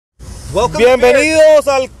Welcome. Bienvenidos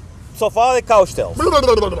al sofá de Couch-Tales.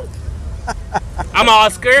 I'm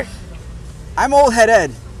Oscar. I'm Old Head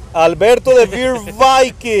Ed. Alberto the Beer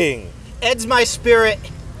Viking. Ed's my spirit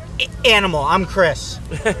animal. I'm Chris.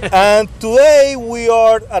 And today we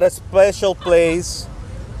are at a special place.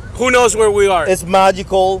 Who knows where we are? It's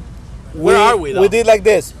magical. Where are we, though? We did like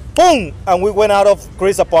this. Boom! And we went out of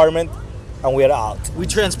Chris' apartment and we are out. We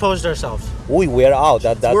transposed ourselves. We are out.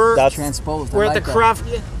 That's Transposed. We're I at like the that. craft.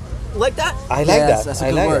 Like that? I like Yes, that. that's a I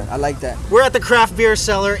good like word. it. I like that. We're at the craft beer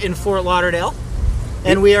cellar in Fort Lauderdale,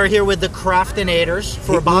 and we are here with the Craftinators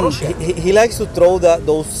for a bottle share. He likes to throw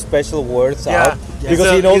those special words out because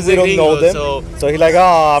So he knows he's we a don't know gringo, them. So he's like,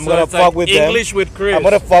 I'm So gonna it's fuck like with them. English with Chris. I'm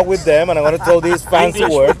gonna fuck with them, and I'm gonna throw these fancy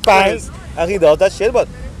English words, with Chris. bang, and he does that shit. But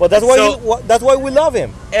that's why that's why we love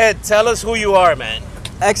him. Ed, tell us who you are, man.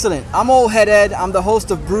 Excellent. I'm Old Head Ed. I'm the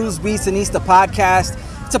host of Brews, Beats, and Yeast, the podcast.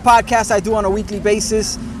 It's a podcast I do on a weekly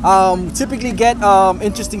basis. Typically get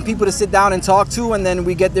interesting people to sit down and talk to, and then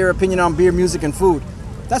we get their opinion on beer, music, and food.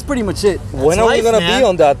 That's pretty much it. When are we life, gonna man. be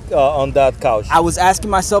on that couch? I was asking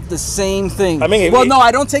myself the same thing. I mean, well, no,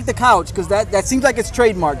 I don't take the couch because that seems like it's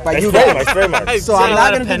trademarked by It's you trademark, guys. trademark. So I'm A not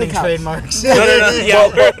lot gonna of do the pending couch. trademarks. No.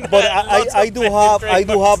 Yeah. But I do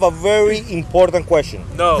have a very important question.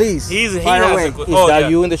 No. Please, He fire has away. a. Is that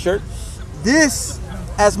you in the shirt? This,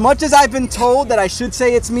 as much as I've been told that I should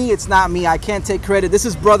say it's me, it's not me. I can't take credit. This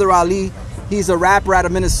is Brother Ali. He's a rapper out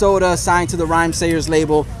of Minnesota, signed to the Rhyme Sayers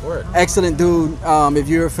label. Word. Excellent dude. If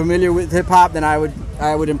you're familiar with hip hop, then I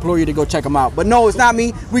would implore you to go check him out. But no, it's not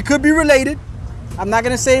me. We could be related. I'm not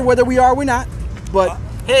gonna say whether we are or we're not, but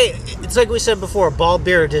Hey, it's like we said before. Bald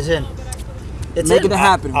beard is in. It's making in. it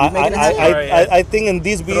happen. We're making it happen. I think in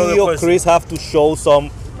this Throw the video, pussy. Chris have to show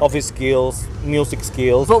some of his skills, music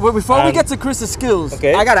skills. But before we And- get to Chris's skills,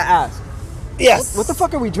 Okay. I gotta ask, Yes. what the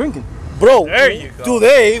fuck are we drinking? Bro, There you go.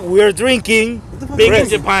 today we're drinking Big in Chris.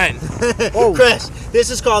 Japan. Oh, Chris,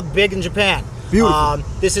 this is called Big in Japan. Beautiful.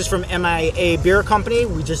 This is from MIA Beer Company.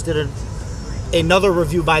 We just did another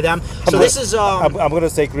review by them. So this is I'm gonna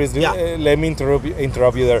say, Chris, Yeah. let me interrupt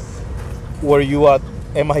you there. Were you at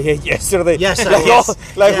MIA yesterday? Yes, I like was. all,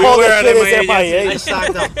 like Yeah. all We the were at shit is MIA MIA. I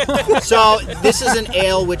stocked up. So this is an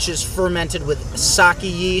ale which is fermented with sake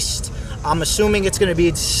yeast. I'm assuming it's going to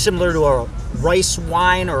be similar to a rice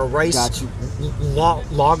wine or a rice Got you.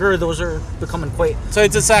 lager. Those are becoming quite So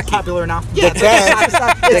it's a sake. popular now. Yeah, The can,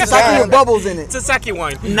 it's like with bubbles in it. It's a sake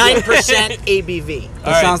wine. 9% ABV. That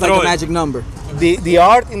All right, sounds like throw a it. magic number. the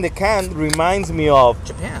art in the can reminds me of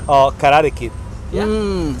Japan. Karate Kid. Yeah.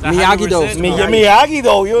 Miyagi 100%. Do's. Miyagi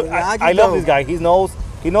though, I Miyagi-Do. love this guy. He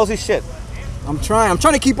knows his shit. I'm trying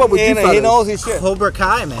to keep up with you And fellas. he knows his shit. Cobra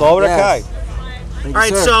Kai, man. Cobra Yes. Kai. Thank All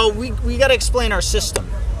you, right, sir. so we got to explain our system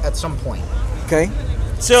at some point. Okay.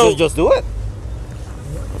 So Just do it.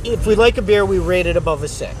 If we like a beer, we rate it above a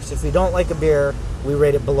 6. If we don't like a beer, we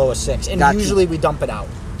rate it below a 6. And Got you. usually we dump it out.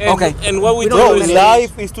 Okay. And what we do Bro, is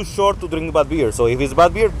life is too short to drink bad beer. So if it's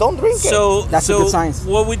bad beer, don't drink it. So That's a good science.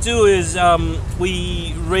 What we do is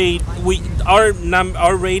we rate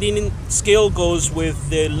our rating scale goes with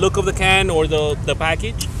the look of the can or the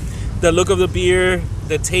package, the look of the beer,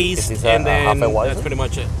 the taste, Is this and a then Hefeweizen? that's pretty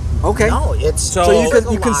much it. Okay. No, it's So So you, it's like a you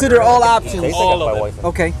lager, consider all like a- options. Tastes all like of a it. Hefeweizen.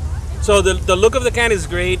 Okay. So the look of the can is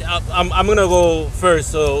great. I'm gonna go first.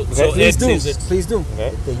 So Please Ed do. sees it. Please do. Okay.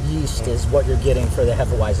 The yeast is what you're getting for the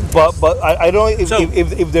Hefeweizen. But I don't know if So-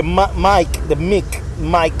 if the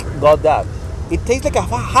mic got that. It tastes like a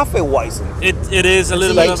Hefeweizen. It is a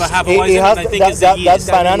little Like, bit of a half it Weizen, has and I think that, it's that, the that yeast.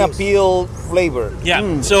 banana yeast. peel flavor.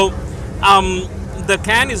 Yeah. So, the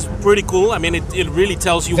can is pretty cool. I mean, it really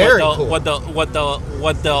tells you Very what cool.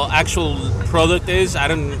 what the actual product is.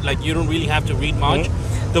 You don't really have to read much.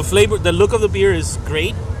 The flavor, the look of the beer is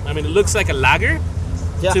great. I mean, it looks like a lager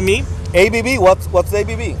Yeah. to me. ABV, what's the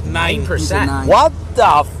ABV? 9%. Nine. What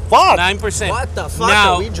the fuck? 9%. What the fuck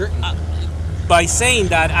Now, are we drinking? by saying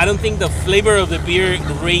that, I don't think the flavor of the beer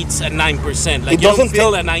rates at 9%. Like It you don't doesn't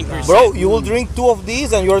feel ta- at 9%. Bro, you will drink 2 of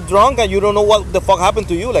these and you're drunk and you don't know what the fuck happened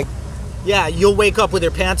to you. Like, Yeah, you'll wake up with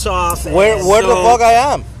your pants off. and- where the So- fuck I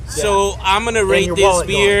am? So I'm gonna rate your this wallet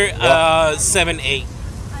beer going. 7-8.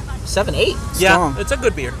 7-8. Yeah, Strong. it's a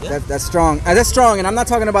good beer. That's strong. That's strong, and I'm not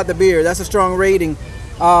talking about the beer. That's a strong rating.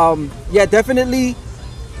 Yeah, definitely.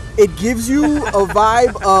 It gives you a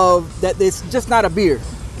vibe of that it's just not a beer.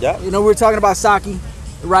 Yeah. You know, we were talking about sake,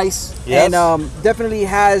 rice, Yes. and definitely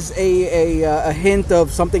has a hint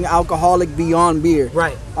of something alcoholic beyond beer.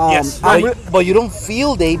 Right. Yes. I'm But you don't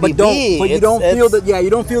feel the ABV. you don't feel It's- the you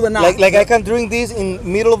don't feel the knock. Like I can drink this in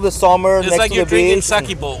middle of the summer It's next like to you're the drinking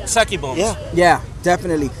beach. sake bombs. Yeah. Yeah,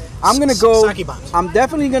 definitely. I'm gonna go. Sake bombs. I'm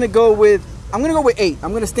definitely gonna go with I'm gonna go with 8.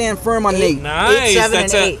 I'm gonna stand firm on 8. Nice. 7,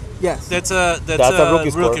 That's and a 8. Yes. that's a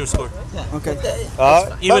rookie score. score. Okay.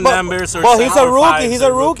 Even numbers or Well, he's a or rookie. fives He's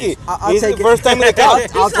are a rookie. rookies. I'll He's take the it. first time in the couch.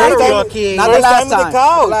 He's not a rookie. Not the First last time in the time. couch.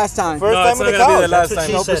 Not the last time. First No, time it's in not the gonna be the couch. last That's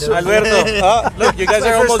time. what she said. Alberto, look, you guys My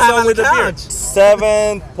are first almost time done on with the beer. couch.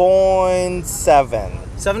 7.7.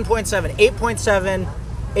 7.7, 8.7,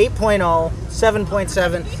 8.0,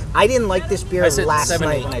 7.7. I didn't like this beer I said last 7,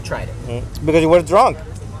 night 8. when I tried it Because you were drunk.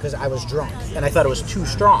 because I was drunk and I thought it was too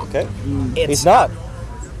strong. Okay. It's It's not.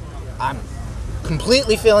 I'm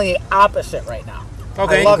completely feeling the opposite right now.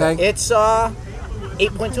 Okay. I love Okay. it. It's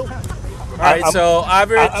 8.2, All right, so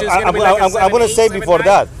average is going to be like a I'm going to 7, say 8, before 7,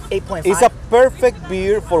 that, 8.5. it's a perfect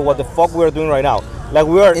beer for what the fuck we're doing right now. Like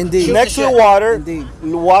we are Indeed. next to the Shoot the water, Indeed.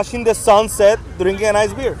 watching the sunset, drinking a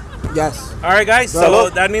nice beer. Yes. All right, guys. So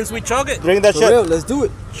Salud. that means we chug it. Drink that For shit. real. Let's do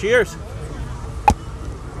it. Cheers.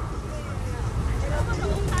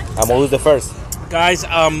 I'm always the first. Guys,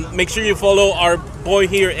 make sure you follow our boy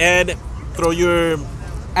here, Ed. Throw your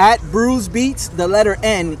At Brews Beats, the letter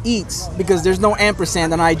N eats because there's no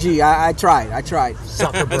ampersand on IG. I tried.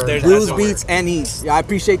 Zuckerberg. There's- Brews That's the Beats and Eats. Yeah, I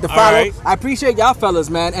appreciate the All follow. right. I appreciate y'all fellas,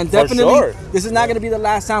 man. And definitely, sure. this is not going to be the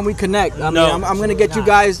last time we connect. I mean, No. I'm going to get you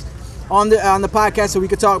guys on the podcast so we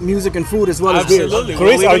could talk music and food as well as beers. absolutely.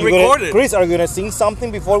 Chris, we'll are even you record gonna it. Chris, are you gonna sing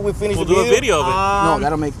something before we finish We'll the do a video of it. No,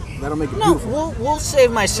 that'll make it No, beautiful. we'll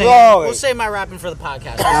save my singing. No. We'll save my rapping for the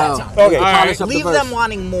podcast. Oh. How's that sound? Okay. All right. Polish up the Leave verse. them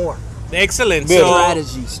wanting more. Excellent. Beer. So,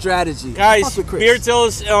 Strategy. guys, Fuck with Chris.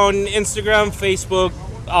 Beer.Tales on Instagram, Facebook,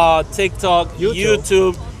 TikTok,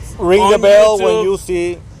 YouTube. Ring the On bell YouTube. when you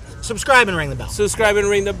see. Subscribe and ring the bell. Subscribe and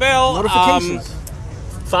ring the bell. Notifications.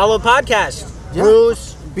 Follow podcast. Yeah.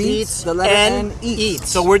 Brews, Beats, Beats, the letter and N, Eats. Eats.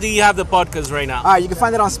 So where do you have the podcast right now? All right, you can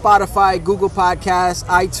find it on Spotify, Google Podcasts,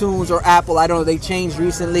 iTunes, or Apple. I don't know, they changed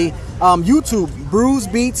recently. YouTube, Brews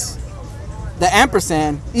Beats, the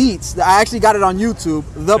ampersand, Eats. I actually got it on YouTube,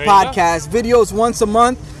 the There you podcast. Videos once a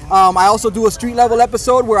month. I also do a street level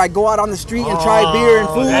episode where I go out on the street and try beer and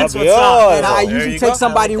food. That's what's Yeah. up. And I There usually you take go.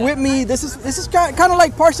 somebody with me. This is kind of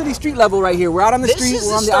like partially street level right here. We're out on the this street, is we're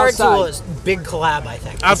the on the start outside. to a big collab, I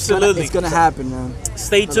think. Absolutely. It's gonna happen, man.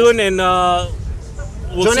 Stay tuned and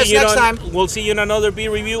we'll Join see us you next on, time. We'll see you in another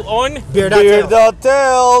beer review on Beer.Tales.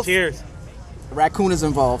 Beer.Tales. Cheers. Raccoon is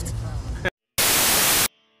involved.